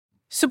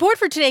Support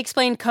for Today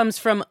Explained comes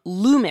from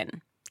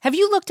Lumen. Have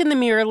you looked in the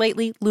mirror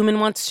lately, Lumen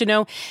wants to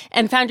know,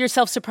 and found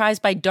yourself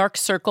surprised by dark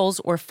circles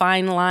or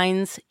fine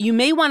lines? You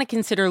may want to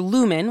consider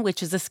Lumen,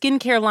 which is a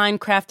skincare line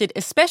crafted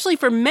especially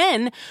for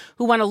men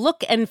who want to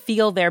look and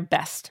feel their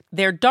best.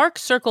 Their Dark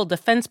Circle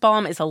Defense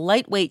Balm is a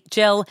lightweight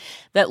gel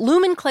that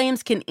Lumen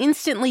claims can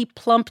instantly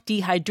plump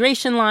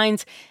dehydration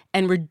lines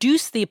and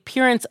reduce the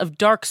appearance of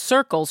dark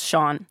circles,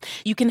 Sean.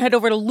 You can head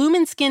over to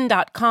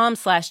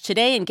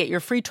lumenskin.com/today and get your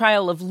free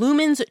trial of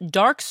Lumen's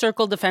Dark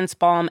Circle Defense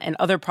Balm and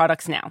other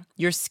products now.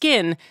 Your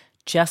skin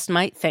just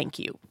might thank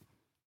you.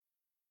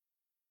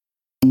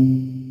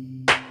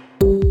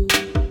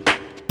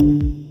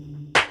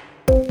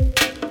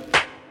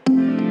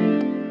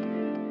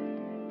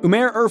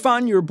 Umair,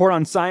 Irfan, you report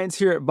on science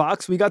here at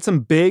Vox. We got some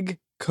big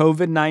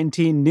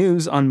COVID-19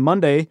 news on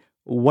Monday.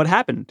 What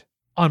happened?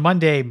 On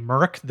Monday,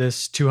 Merck,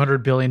 this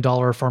 $200 billion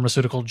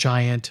pharmaceutical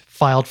giant,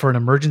 filed for an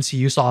emergency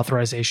use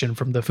authorization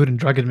from the Food and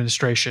Drug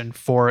Administration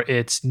for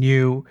its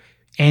new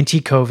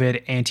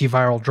anti-COVID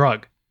antiviral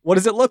drug. What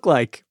does it look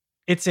like?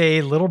 It's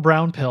a little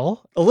brown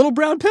pill. A little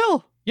brown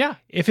pill? Yeah.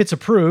 If it's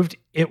approved,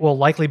 it will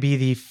likely be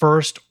the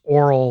first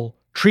oral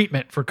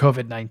treatment for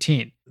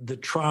COVID-19. The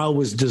trial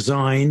was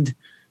designed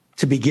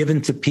to be given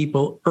to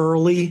people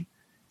early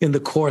in the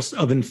course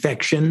of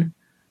infection.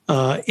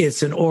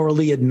 It's an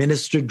orally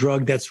administered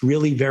drug that's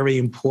really very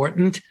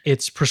important.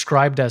 It's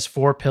prescribed as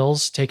 4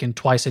 pills taken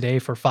twice a day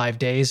for 5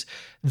 days,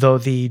 though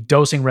the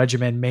dosing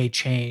regimen may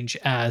change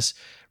as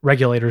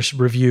regulators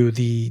review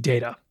the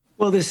data.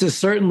 Well, this is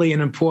certainly an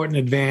important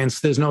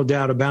advance. There's no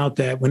doubt about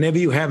that. Whenever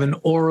you have an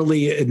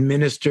orally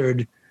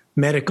administered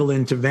medical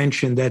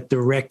intervention that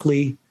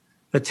directly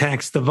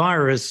attacks the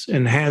virus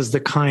and has the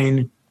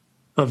kind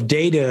of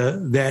data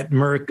that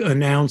Merck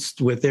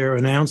announced with their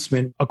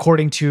announcement.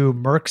 According to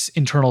Merck's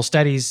internal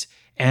studies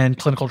and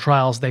clinical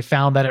trials, they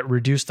found that it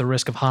reduced the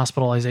risk of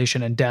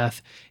hospitalization and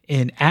death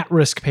in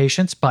at-risk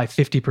patients by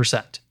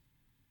 50%.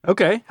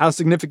 Okay, how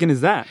significant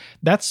is that?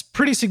 That's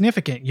pretty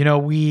significant. You know,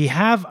 we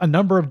have a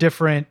number of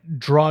different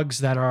drugs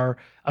that are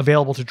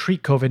available to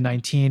treat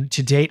COVID-19.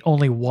 To date,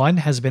 only one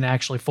has been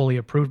actually fully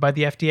approved by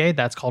the FDA.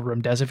 That's called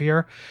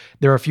remdesivir.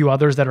 There are a few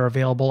others that are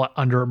available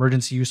under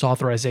emergency use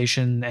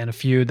authorization and a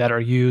few that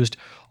are used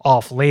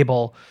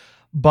off-label.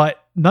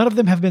 But none of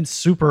them have been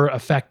super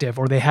effective,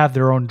 or they have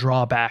their own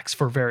drawbacks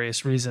for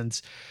various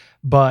reasons.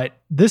 But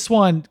this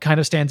one kind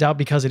of stands out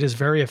because it is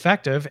very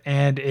effective,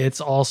 and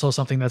it's also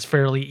something that's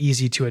fairly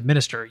easy to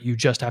administer. You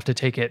just have to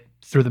take it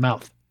through the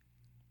mouth.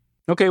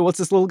 Okay, what's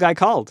this little guy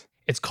called?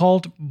 It's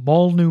called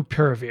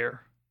Molnupiravir.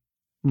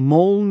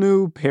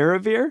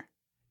 Molnupiravir?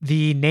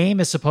 The name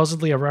is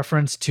supposedly a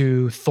reference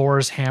to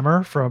Thor's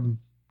hammer from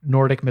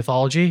Nordic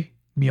mythology,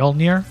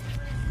 Mjolnir.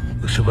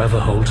 Whosoever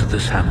holds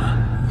this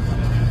hammer,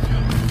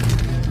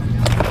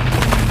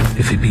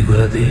 if he be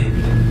worthy,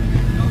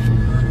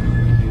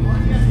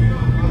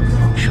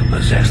 shall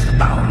possess the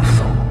power of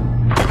Thor.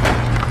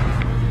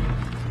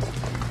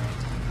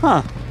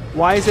 Huh.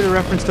 Why is it a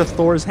reference to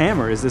Thor's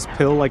hammer? Is this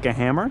pill like a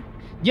hammer?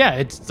 Yeah,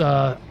 it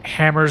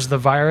hammers the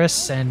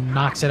virus and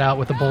knocks it out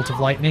with a bolt of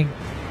lightning.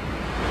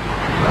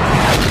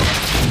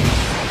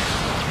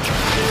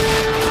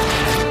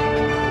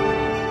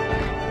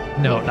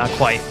 No, not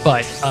quite.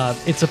 But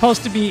it's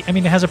supposed to be, I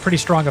mean, it has a pretty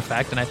strong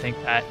effect, and I think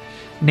that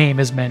name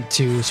is meant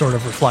to sort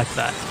of reflect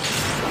that.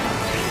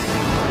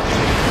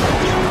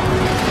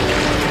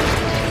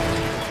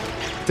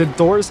 Did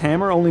Thor's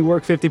hammer only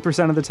work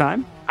 50% of the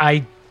time?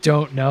 I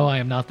don't know. I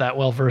am not that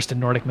well versed in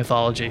Nordic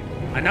mythology.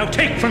 I now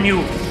take from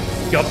you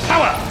your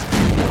power!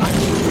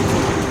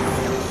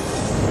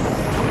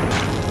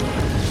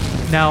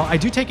 Now, I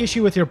do take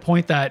issue with your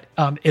point that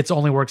it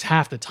only works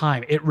half the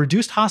time. It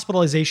reduced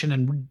hospitalization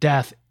and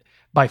death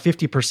by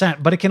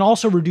 50%, but it can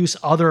also reduce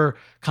other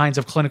kinds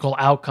of clinical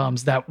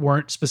outcomes that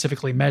weren't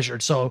specifically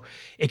measured. So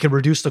it can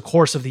reduce the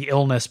course of the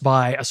illness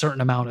by a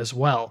certain amount as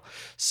well.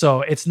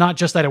 So it's not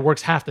just that it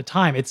works half the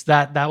time, it's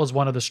that was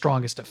one of the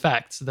strongest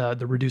effects,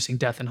 the reducing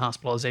death and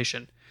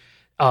hospitalization.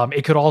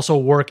 It could also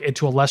work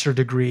to a lesser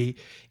degree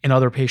in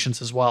other patients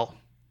as well.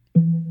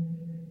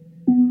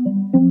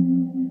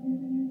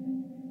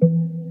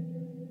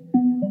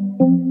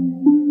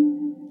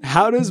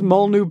 How does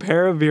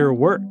Molnupiravir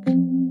work?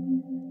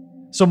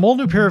 So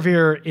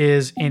Molnupiravir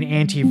is an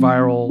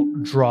antiviral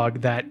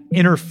drug that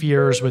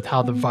interferes with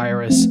how the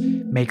virus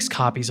makes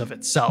copies of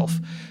itself.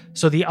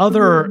 So the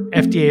other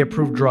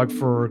FDA-approved drug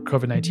for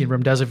COVID-19,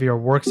 remdesivir,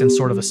 works in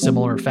sort of a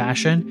similar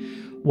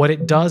fashion. What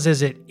it does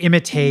is it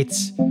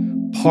imitates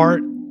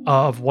part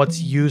of what's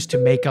used to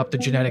make up the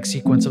genetic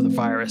sequence of the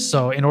virus.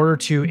 So in order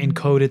to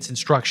encode its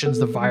instructions,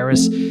 the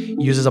virus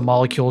uses a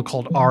molecule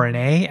called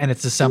RNA, and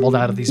it's assembled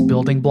out of these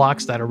building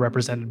blocks that are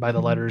represented by the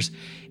letters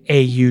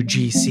A, U,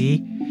 G,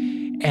 C.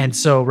 And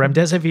so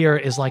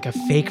remdesivir is like a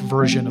fake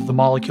version of the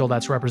molecule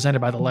that's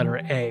represented by the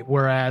letter A,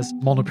 whereas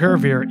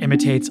molnupiravir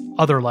imitates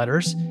other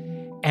letters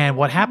And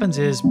what happens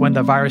is when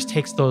the virus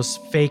takes those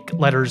fake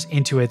letters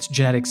into its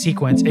genetic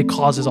sequence, it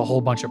causes a whole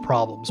bunch of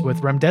problems.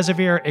 With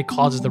remdesivir, it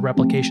causes the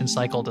replication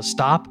cycle to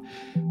stop.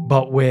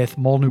 But with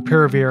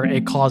molnupiravir,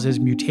 it causes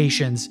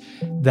mutations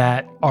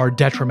that are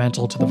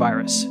detrimental to the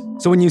virus.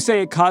 So when you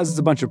say it causes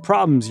a bunch of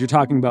problems, you're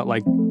talking about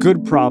like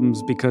good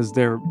problems because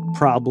they're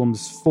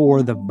problems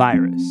for the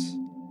virus.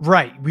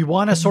 Right. We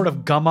want to sort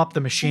of gum up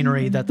the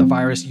machinery that the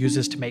virus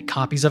uses to make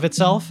copies of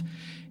itself.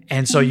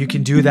 And so you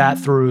can do that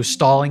through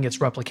stalling its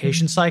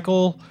replication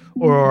cycle,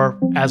 or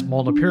as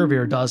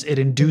molnupiravir does, it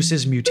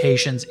induces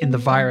mutations in the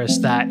virus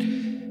that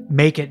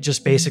make it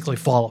just basically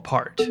fall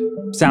apart.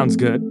 Sounds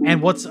good.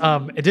 And what's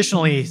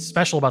additionally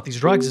special about these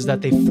drugs is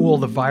that they fool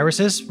the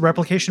virus's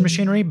replication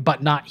machinery,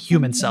 but not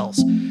human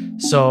cells.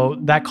 So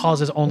that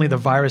causes only the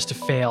virus to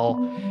fail,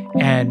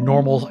 and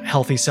normal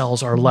healthy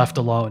cells are left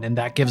alone, and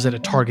that gives it a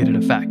targeted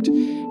effect.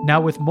 Now,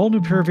 with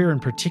molnupiravir in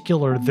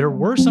particular, there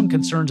were some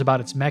concerns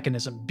about its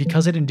mechanism.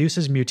 Because it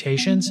induces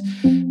mutations,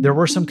 there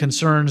were some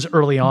concerns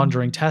early on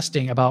during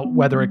testing about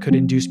whether it could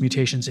induce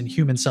mutations in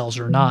human cells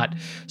or not.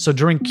 So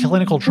during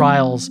clinical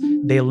trials,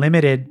 they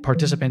limited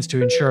participants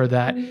to ensure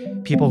that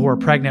people who are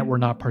pregnant were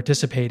not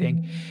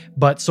participating.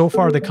 But so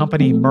far, the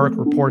company Merck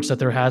reports that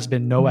there has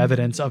been no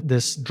evidence of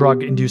this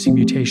drug inducing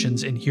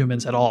mutations in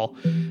humans at all.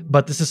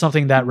 But this is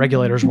something that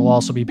regulators will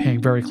also be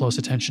paying very close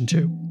attention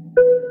to.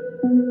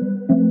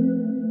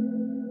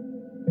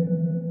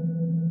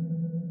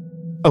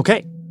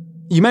 Okay.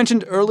 You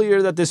mentioned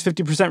earlier that this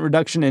 50%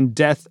 reduction in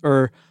death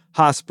or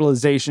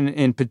hospitalization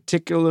in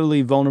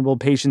particularly vulnerable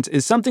patients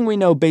is something we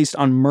know based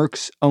on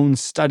Merck's own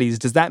studies.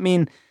 Does that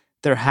mean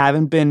there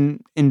haven't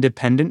been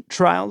independent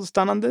trials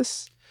done on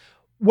this?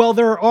 Well,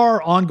 there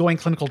are ongoing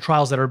clinical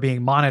trials that are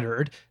being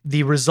monitored.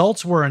 The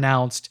results were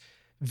announced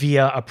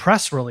via a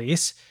press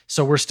release,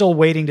 so we're still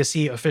waiting to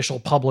see official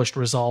published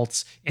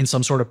results in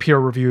some sort of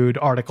peer-reviewed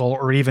article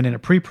or even in a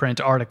preprint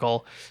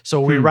article.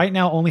 So we right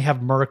now only have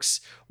Merck's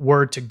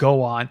word to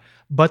go on,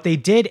 but they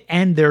did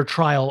end their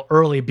trial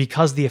early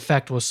because the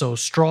effect was so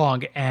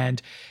strong,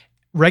 and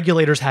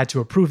regulators had to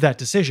approve that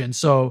decision.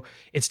 So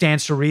it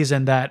stands to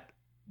reason that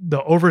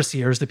the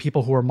overseers, the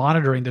people who are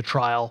monitoring the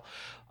trial,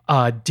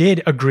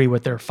 did agree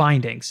with their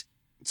findings.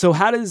 So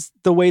how does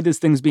the way this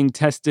thing's being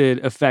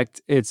tested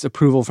affect its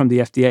approval from the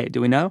FDA?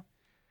 Do we know?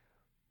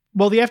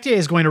 Well, the FDA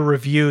is going to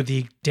review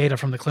the data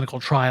from the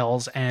clinical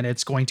trials, and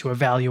it's going to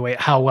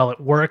evaluate how well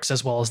it works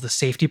as well as the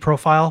safety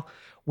profile.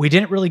 We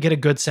didn't really get a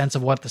good sense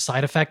of what the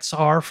side effects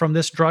are from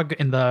this drug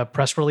in the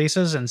press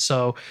releases, and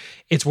so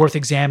it's worth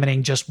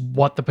examining just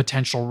what the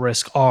potential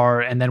risks are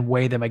and then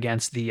weigh them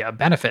against the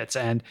benefits,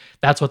 and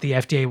that's what the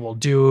FDA will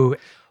do.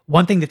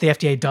 One thing that the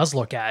FDA does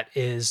look at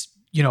is,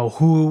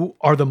 who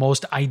are the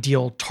most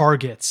ideal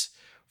targets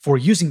for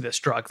using this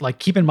drug. Like,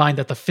 keep in mind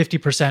that the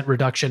 50%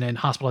 reduction in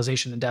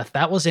hospitalization and death,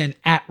 that was in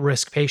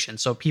at-risk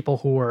patients. So people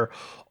who were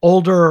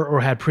older or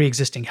had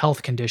pre-existing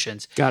health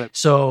conditions. Got it.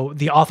 So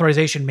the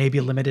authorization may be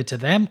limited to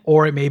them,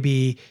 or it may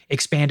be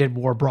expanded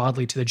more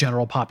broadly to the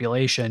general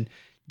population,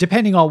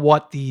 depending on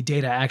what the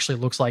data actually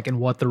looks like and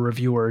what the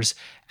reviewers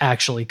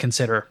actually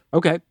consider.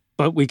 Okay.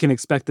 But we can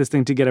expect this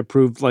thing to get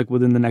approved like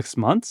within the next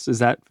months. Is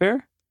that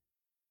fair?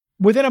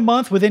 Within a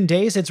month, within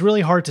days, it's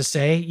really hard to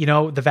say.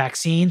 The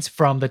vaccines,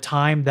 from the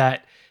time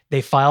that they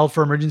filed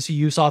for emergency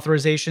use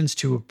authorizations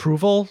to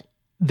approval,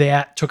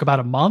 that took about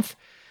a month.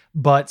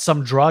 But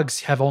some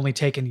drugs have only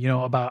taken,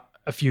 about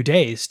a few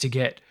days to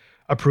get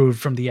approved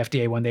from the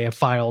FDA when they have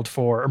filed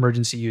for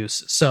emergency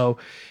use. So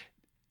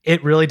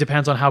it really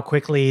depends on how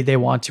quickly they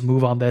want to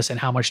move on this and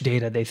how much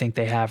data they think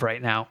they have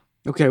right now.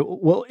 Okay.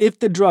 Well, if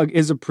the drug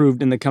is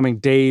approved in the coming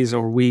days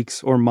or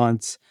weeks or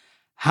months,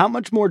 how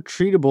much more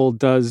treatable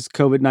does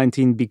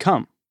COVID-19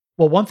 become?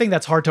 Well, one thing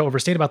that's hard to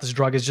overstate about this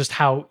drug is just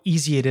how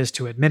easy it is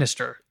to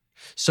administer.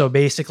 So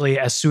basically,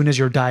 as soon as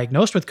you're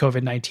diagnosed with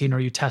COVID-19 or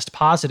you test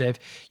positive,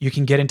 you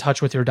can get in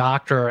touch with your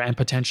doctor and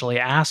potentially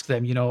ask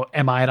them,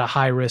 am I at a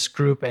high-risk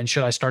group and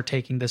should I start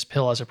taking this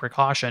pill as a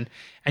precaution?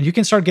 And you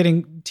can start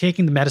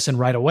taking the medicine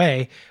right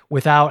away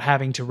without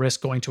having to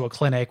risk going to a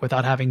clinic,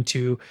 without having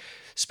to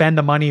spend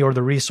the money or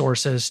the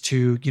resources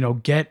to,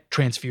 get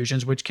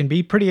transfusions, which can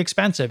be pretty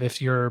expensive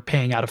if you're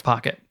paying out of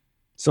pocket.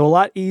 So a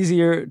lot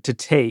easier to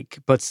take,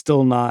 but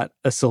still not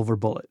a silver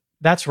bullet.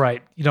 That's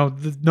right.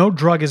 No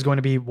drug is going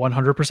to be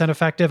 100%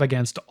 effective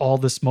against all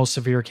the most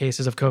severe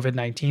cases of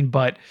COVID-19,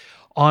 but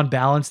on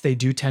balance, they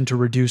do tend to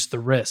reduce the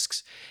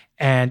risks.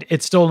 And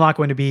it's still not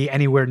going to be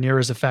anywhere near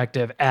as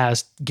effective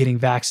as getting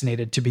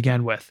vaccinated to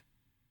begin with.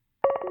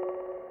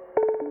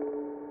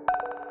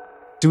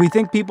 Do we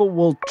think people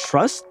will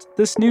trust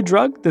this new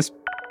drug, this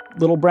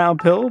little brown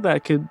pill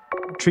that could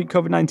treat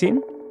COVID-19?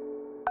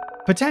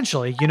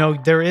 Potentially.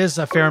 There is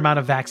a fair amount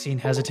of vaccine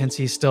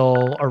hesitancy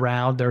still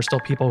around. There are still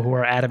people who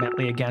are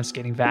adamantly against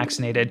getting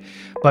vaccinated,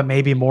 but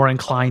maybe more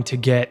inclined to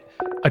get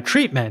a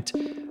treatment.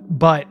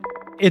 But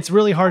it's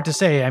really hard to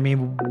say.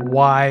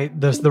 Why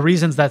the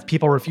reasons that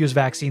people refuse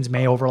vaccines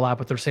may overlap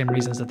with the same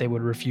reasons that they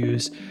would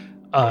refuse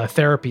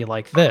therapy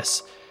like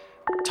this.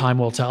 Time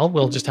will tell.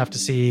 We'll just have to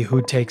see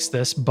who takes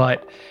this.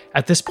 But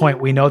at this point,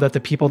 we know that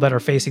the people that are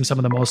facing some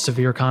of the most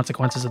severe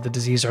consequences of the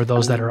disease are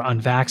those that are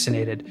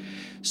unvaccinated.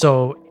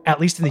 So at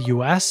least in the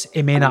US,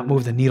 it may not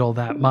move the needle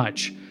that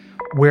much.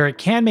 Where it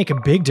can make a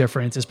big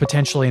difference is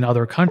potentially in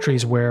other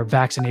countries where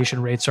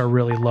vaccination rates are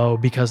really low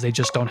because they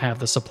just don't have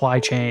the supply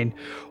chain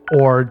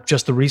or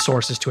just the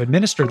resources to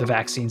administer the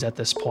vaccines at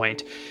this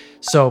point.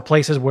 So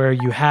places where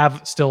you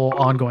have still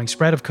ongoing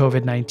spread of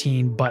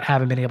COVID-19 but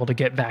haven't been able to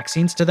get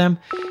vaccines to them,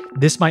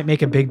 this might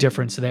make a big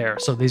difference there.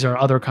 So these are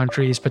other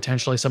countries,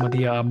 potentially some of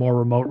the more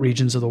remote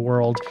regions of the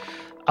world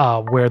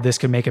where this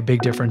can make a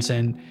big difference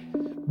in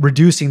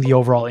reducing the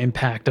overall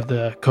impact of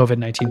the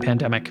COVID-19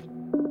 pandemic.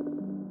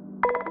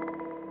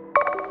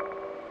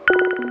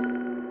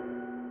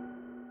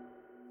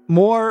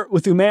 More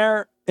with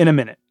Umair in a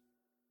minute.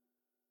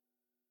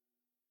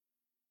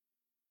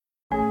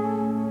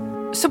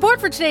 Support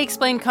for Today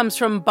Explained comes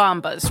from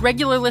Bombas.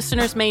 Regular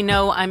listeners may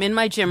know I'm in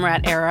my gym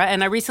rat era,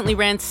 and I recently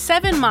ran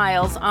 7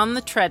 miles on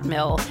the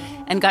treadmill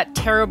and got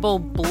terrible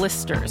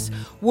blisters.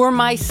 Were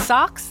my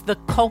socks the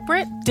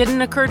culprit?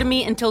 Didn't occur to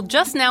me until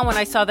just now when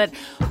I saw that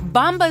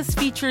Bombas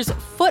features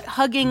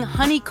foot-hugging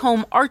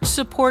honeycomb arch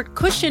support,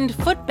 cushioned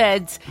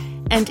footbeds,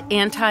 and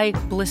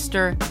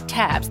anti-blister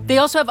tabs. They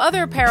also have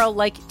other apparel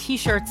like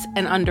t-shirts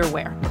and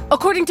underwear.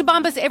 According to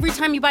Bombas, every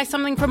time you buy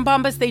something from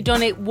Bombas, they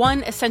donate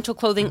 1 essential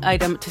clothing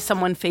item to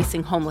someone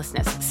facing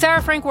homelessness.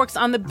 Sarah Frank works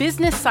on the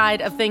business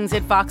side of things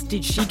at Vox.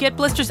 Did she get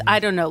blisters? I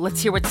don't know. Let's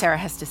hear what Sarah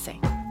has to say.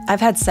 I've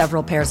had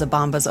several pairs of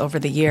Bombas over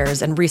the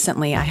years, and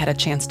recently I had a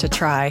chance to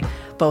try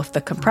both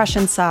the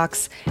compression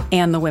socks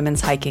and the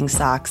women's hiking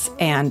socks,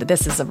 and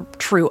this is a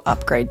true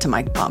upgrade to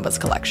my Bombas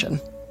collection.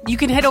 You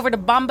can head over to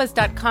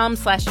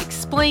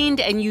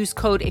bombas.com/explained and use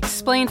code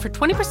EXPLAINED for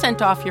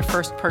 20% off your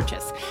first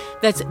purchase.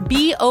 That's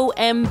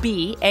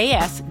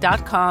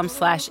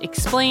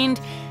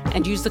BOMBAS.com/explained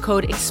and use the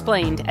code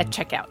EXPLAINED at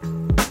checkout.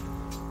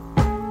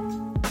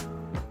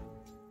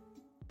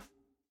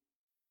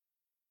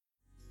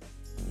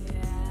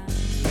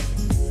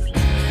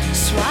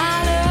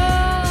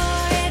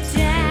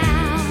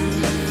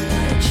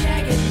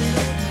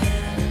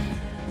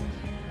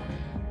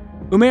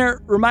 Umair,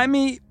 remind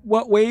me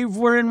what wave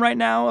we're in right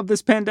now of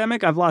this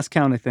pandemic? I've lost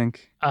count, I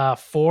think.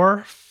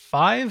 4,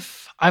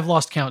 5? I've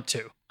lost count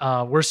too.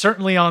 We're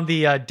certainly on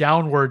the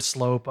downward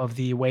slope of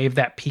the wave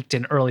that peaked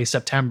in early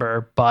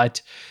September,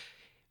 but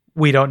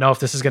we don't know if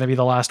this is going to be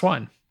the last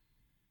one.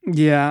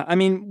 Yeah, I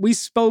mean, we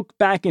spoke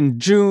back in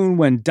June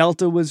when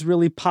Delta was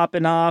really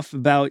popping off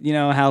about,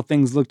 how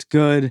things looked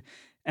good,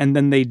 and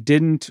then they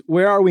didn't.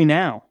 Where are we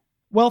now?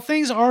 Well,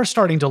 things are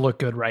starting to look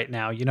good right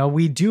now.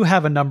 We do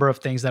have a number of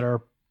things that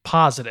are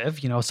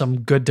positive, some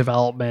good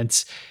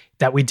developments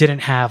that we didn't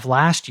have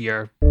last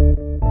year.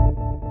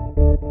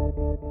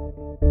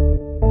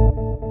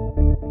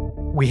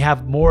 We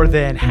have more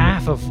than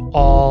half of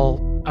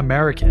all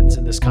Americans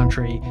in this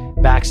country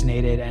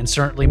vaccinated, and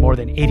certainly more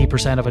than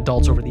 80% of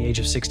adults over the age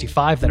of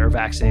 65 that are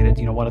vaccinated,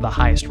 one of the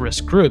highest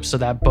risk groups. So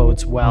that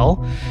bodes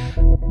well.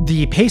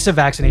 The pace of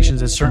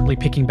vaccinations is certainly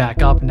picking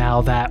back up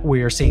now that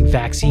we're seeing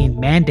vaccine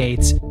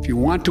mandates. If you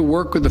want to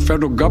work with the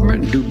federal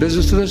government and do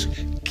business with us,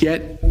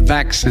 get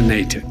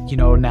vaccinated.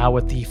 Now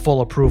with the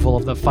full approval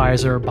of the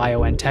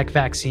Pfizer-BioNTech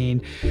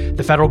vaccine,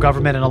 the federal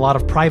government and a lot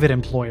of private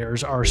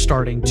employers are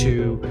starting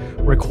to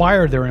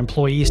require their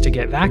employees to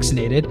get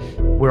vaccinated.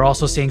 We're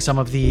also seeing some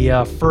of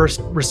the first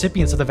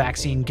recipients of the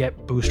vaccine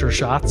get booster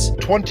shots.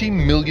 20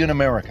 million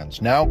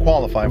Americans now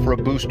qualify for a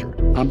booster.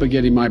 I'll be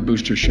getting my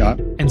booster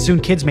shot. And soon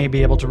kids may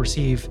be able to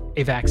receive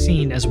a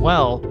vaccine as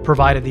well,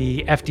 provided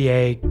the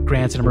FDA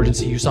grants an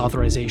emergency use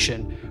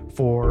authorization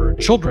for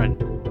children.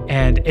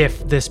 And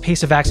if this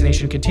pace of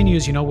vaccination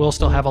continues, we'll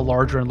still have a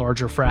larger and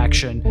larger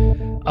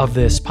fraction of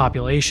this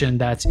population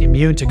that's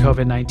immune to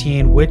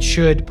COVID-19, which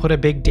should put a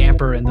big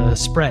damper in the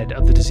spread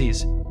of the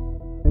disease.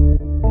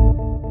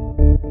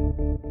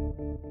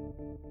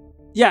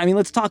 Yeah, I mean,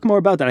 let's talk more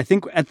about that. I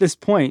think at this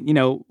point,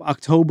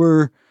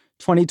 October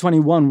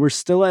 2021, we're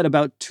still at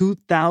about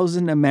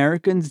 2,000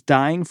 Americans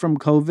dying from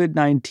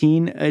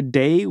COVID-19 a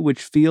day,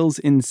 which feels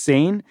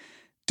insane.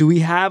 Do we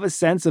have a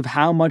sense of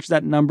how much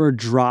that number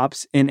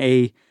drops in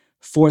a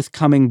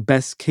forthcoming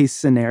best case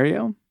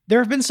scenario? There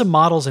have been some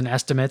models and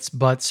estimates,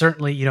 but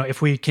certainly,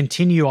 if we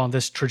continue on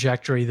this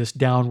trajectory, this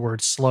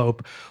downward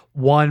slope,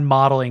 one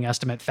modeling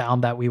estimate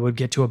found that we would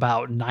get to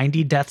about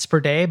 90 deaths per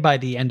day by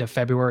the end of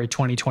February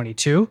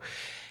 2022.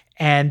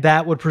 And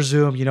that would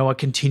presume, a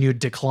continued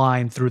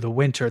decline through the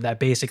winter, that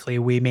basically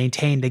we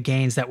maintain the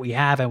gains that we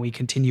have and we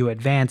continue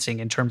advancing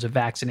in terms of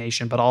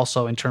vaccination, but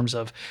also in terms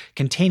of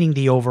containing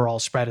the overall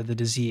spread of the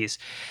disease.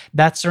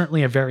 That's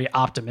certainly a very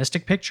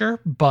optimistic picture,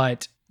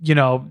 but,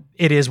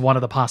 it is one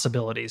of the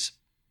possibilities.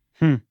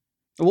 Well,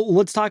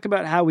 let's talk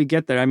about how we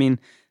get there. I mean,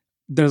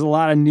 there's a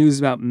lot of news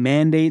about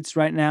mandates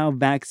right now,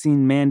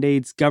 vaccine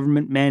mandates,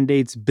 government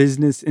mandates,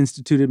 business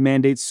instituted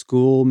mandates,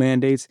 school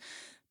mandates.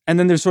 And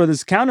then there's sort of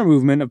this counter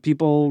movement of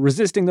people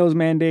resisting those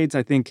mandates.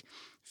 I think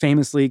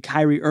famously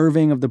Kyrie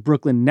Irving of the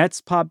Brooklyn Nets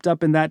popped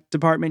up in that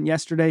department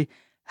yesterday.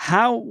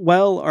 How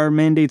well are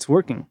mandates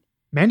working?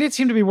 Mandates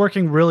seem to be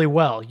working really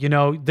well.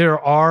 There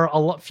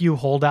are few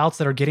holdouts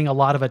that are getting a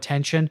lot of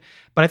attention,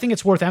 but I think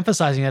it's worth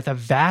emphasizing that the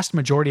vast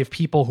majority of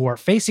people who are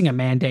facing a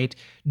mandate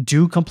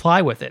do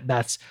comply with it.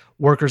 That's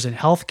workers in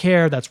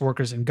healthcare, that's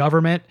workers in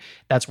government,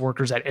 that's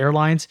workers at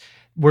airlines.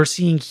 We're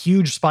seeing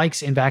huge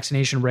spikes in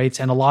vaccination rates,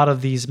 and a lot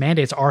of these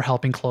mandates are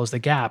helping close the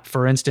gap.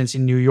 For instance,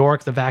 in New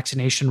York, the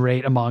vaccination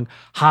rate among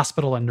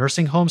hospital and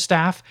nursing home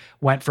staff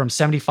went from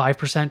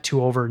 75%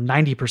 to over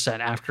 90%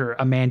 after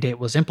a mandate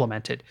was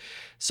implemented.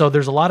 So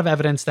there's a lot of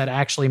evidence that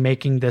actually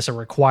making this a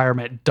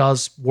requirement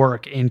does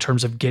work in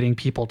terms of getting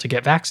people to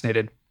get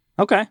vaccinated.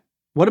 Okay.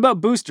 What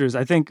about boosters?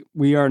 I think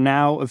we are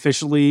now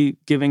officially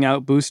giving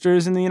out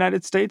boosters in the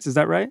United States. Is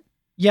that right?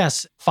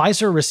 Yes,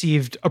 Pfizer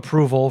received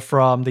approval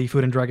from the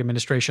Food and Drug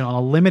Administration on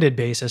a limited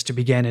basis to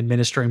begin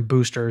administering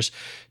boosters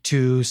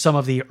to some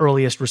of the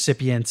earliest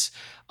recipients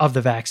of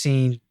the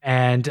vaccine.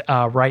 And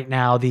right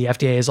now, the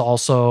FDA is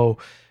also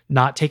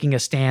not taking a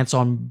stance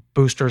on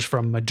boosters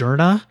from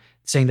Moderna,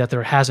 saying that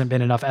there hasn't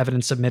been enough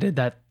evidence submitted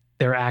that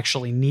they're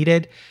actually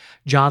needed.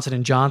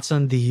 Johnson &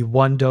 Johnson, the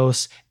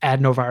one-dose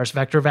adenovirus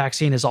vector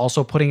vaccine, is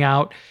also putting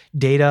out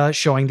data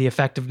showing the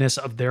effectiveness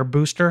of their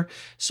booster.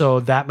 So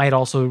that might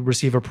also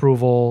receive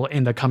approval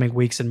in the coming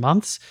weeks and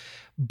months.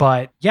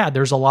 But yeah,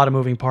 there's a lot of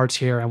moving parts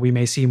here, and we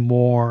may see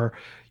more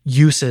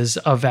uses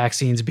of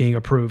vaccines being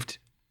approved.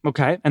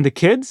 Okay. And the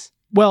kids?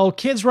 Well,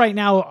 kids right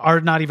now are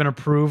not even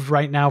approved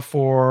right now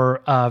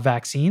for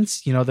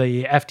vaccines. The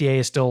FDA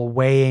is still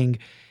weighing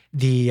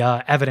the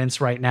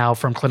evidence right now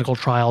from clinical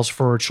trials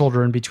for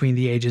children between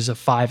the ages of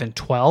 5 and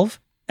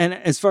 12. And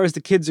as far as the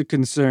kids are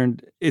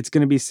concerned, it's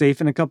going to be safe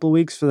in a couple of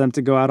weeks for them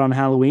to go out on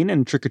Halloween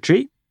and trick or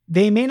treat?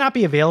 They may not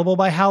be available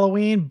by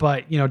Halloween,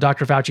 but,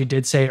 Dr. Fauci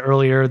did say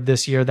earlier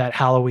this year that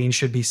Halloween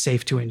should be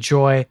safe to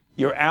enjoy.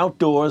 You're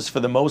outdoors for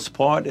the most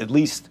part, at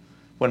least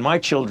when my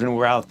children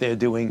were out there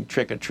doing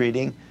trick or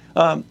treating.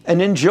 And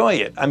enjoy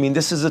it. I mean,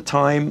 this is a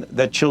time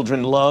that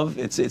children love.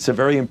 It's a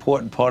very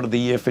important part of the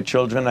year for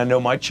children. I know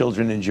my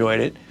children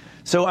enjoyed it.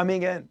 So, I mean,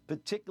 again,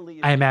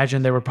 particularly... I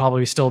imagine there would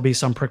probably still be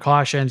some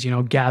precautions,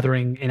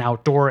 gathering in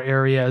outdoor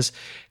areas.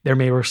 There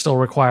may still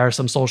require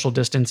some social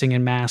distancing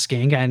and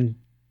masking, and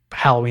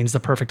Halloween's the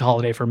perfect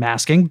holiday for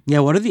masking. Yeah,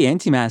 what are the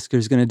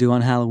anti-maskers going to do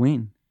on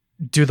Halloween?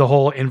 Do the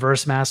whole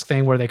inverse mask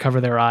thing where they cover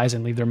their eyes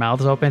and leave their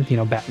mouths open,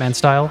 Batman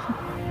style?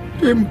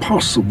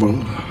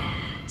 Impossible.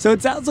 So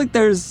it sounds like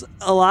there's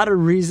a lot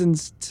of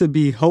reasons to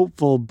be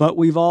hopeful, but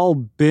we've all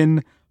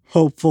been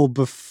hopeful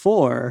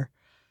before.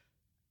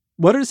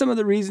 What are some of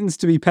the reasons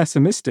to be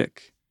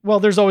pessimistic? Well,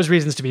 there's always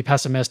reasons to be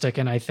pessimistic,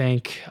 and I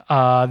think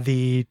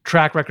the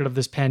track record of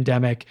this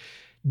pandemic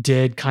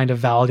did kind of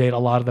validate a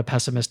lot of the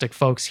pessimistic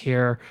folks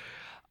here.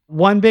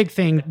 One big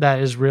thing that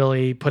is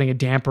really putting a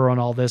damper on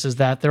all this is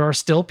that there are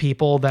still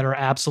people that are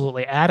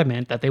absolutely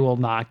adamant that they will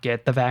not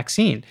get the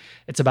vaccine.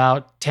 It's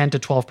about 10 to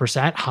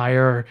 12%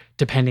 higher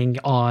depending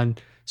on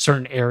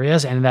certain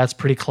areas, and that's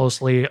pretty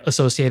closely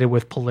associated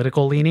with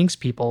political leanings.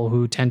 People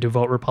who tend to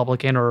vote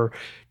Republican or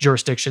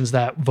jurisdictions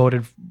that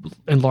voted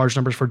in large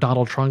numbers for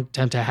Donald Trump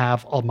tend to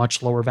have a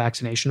much lower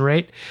vaccination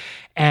rate.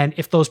 And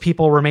if those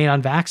people remain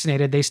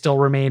unvaccinated, they still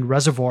remain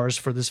reservoirs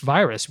for this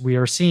virus. We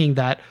are seeing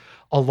that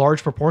a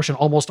large proportion,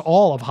 almost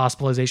all of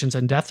hospitalizations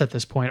and deaths at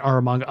this point are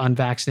among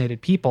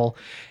unvaccinated people.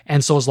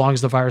 And so as long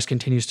as the virus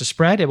continues to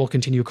spread, it will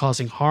continue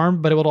causing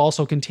harm, but it will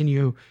also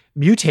continue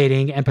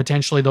mutating, and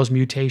potentially those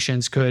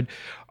mutations could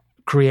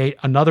create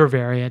another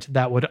variant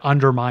that would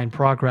undermine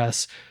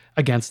progress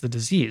against the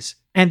disease.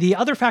 And the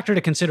other factor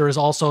to consider is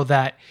also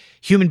that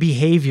human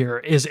behavior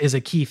is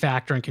a key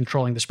factor in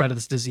controlling the spread of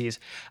this disease.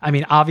 I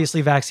mean,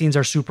 obviously vaccines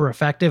are super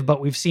effective,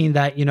 but we've seen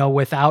that,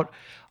 without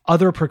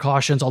other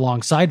precautions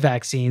alongside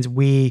vaccines,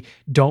 we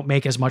don't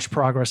make as much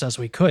progress as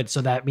we could.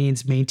 So that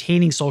means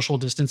maintaining social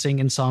distancing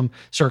in some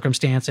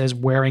circumstances,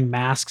 wearing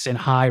masks in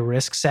high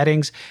risk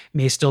settings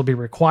may still be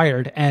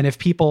required. And if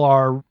people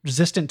are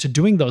resistant to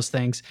doing those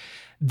things,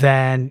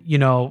 then,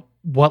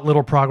 what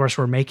little progress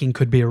we're making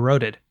could be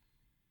eroded.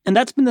 And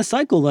that's been the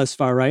cycle thus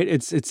far, right?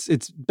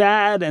 It's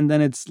bad, and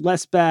then it's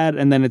less bad,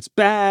 and then it's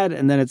bad,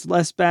 and then it's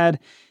less bad.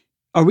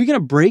 Are we going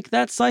to break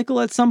that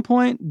cycle at some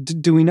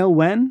point? Do we know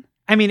when?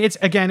 I mean,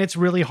 it's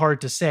really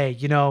hard to say.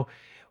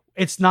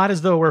 It's not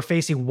as though we're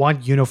facing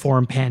one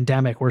uniform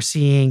pandemic. We're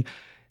seeing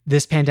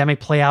this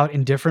pandemic play out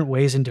in different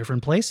ways in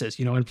different places,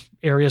 in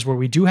areas where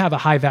we do have a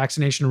high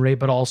vaccination rate,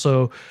 but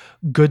also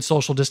good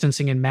social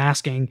distancing and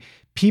masking.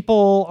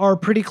 People are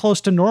pretty close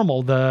to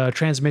normal. The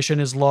transmission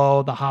is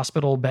low, the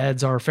hospital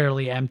beds are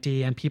fairly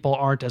empty, and people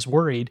aren't as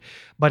worried.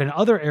 But in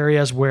other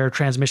areas where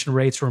transmission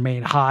rates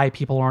remain high,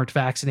 people aren't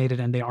vaccinated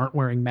and they aren't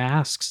wearing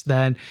masks,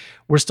 then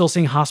we're still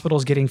seeing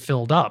hospitals getting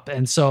filled up.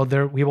 And so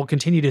we will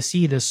continue to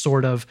see this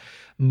sort of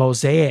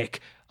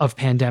mosaic of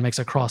pandemics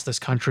across this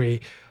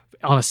country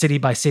on a city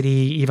by city,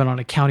 even on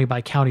a county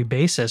by county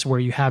basis, where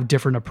you have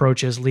different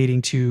approaches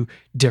leading to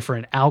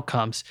different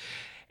outcomes.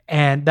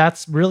 And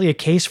that's really a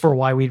case for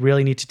why we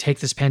really need to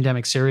take this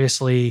pandemic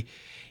seriously,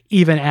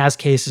 even as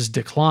cases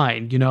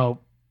decline.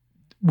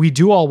 we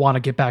do all want to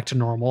get back to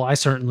normal. I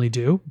certainly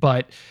do,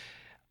 but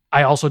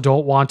I also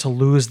don't want to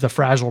lose the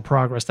fragile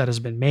progress that has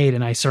been made,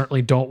 and I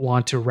certainly don't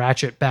want to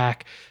ratchet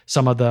back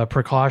some of the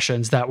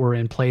precautions that were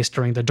in place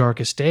during the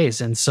darkest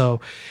days. And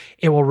so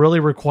it will really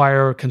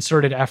require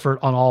concerted effort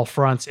on all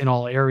fronts in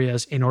all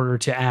areas in order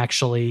to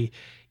actually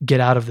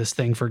get out of this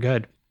thing for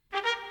good.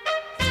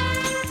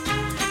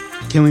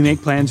 Can we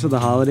make plans for the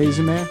holidays,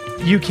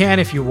 Umair? You can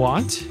if you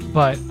want,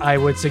 but I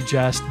would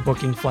suggest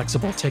booking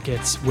flexible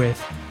tickets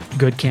with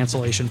good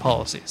cancellation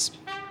policies.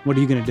 What are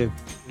you going to do?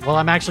 Well,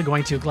 I'm actually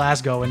going to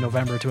Glasgow in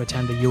November to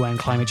attend the UN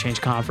Climate Change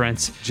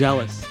Conference.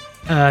 Jealous.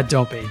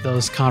 Don't be.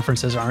 Those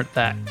conferences aren't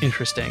that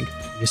interesting.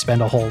 You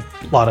spend a whole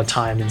lot of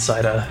time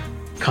inside a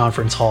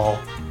conference hall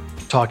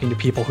talking to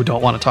people who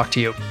don't want to talk to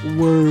you.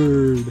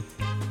 Word.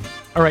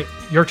 All right,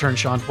 your turn,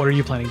 Sean. What are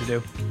you planning to do?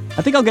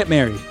 I think I'll get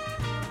married.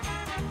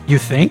 You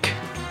think?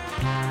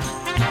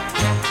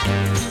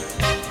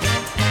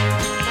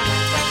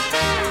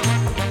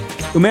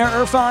 Umair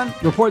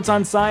Irfan reports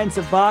on Science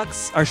at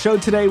Vox. Our show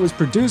today was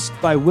produced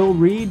by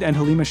Reid and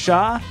Haleema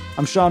Shah.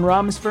 I'm Sean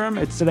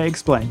Rameswaram. It's Today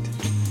Explained.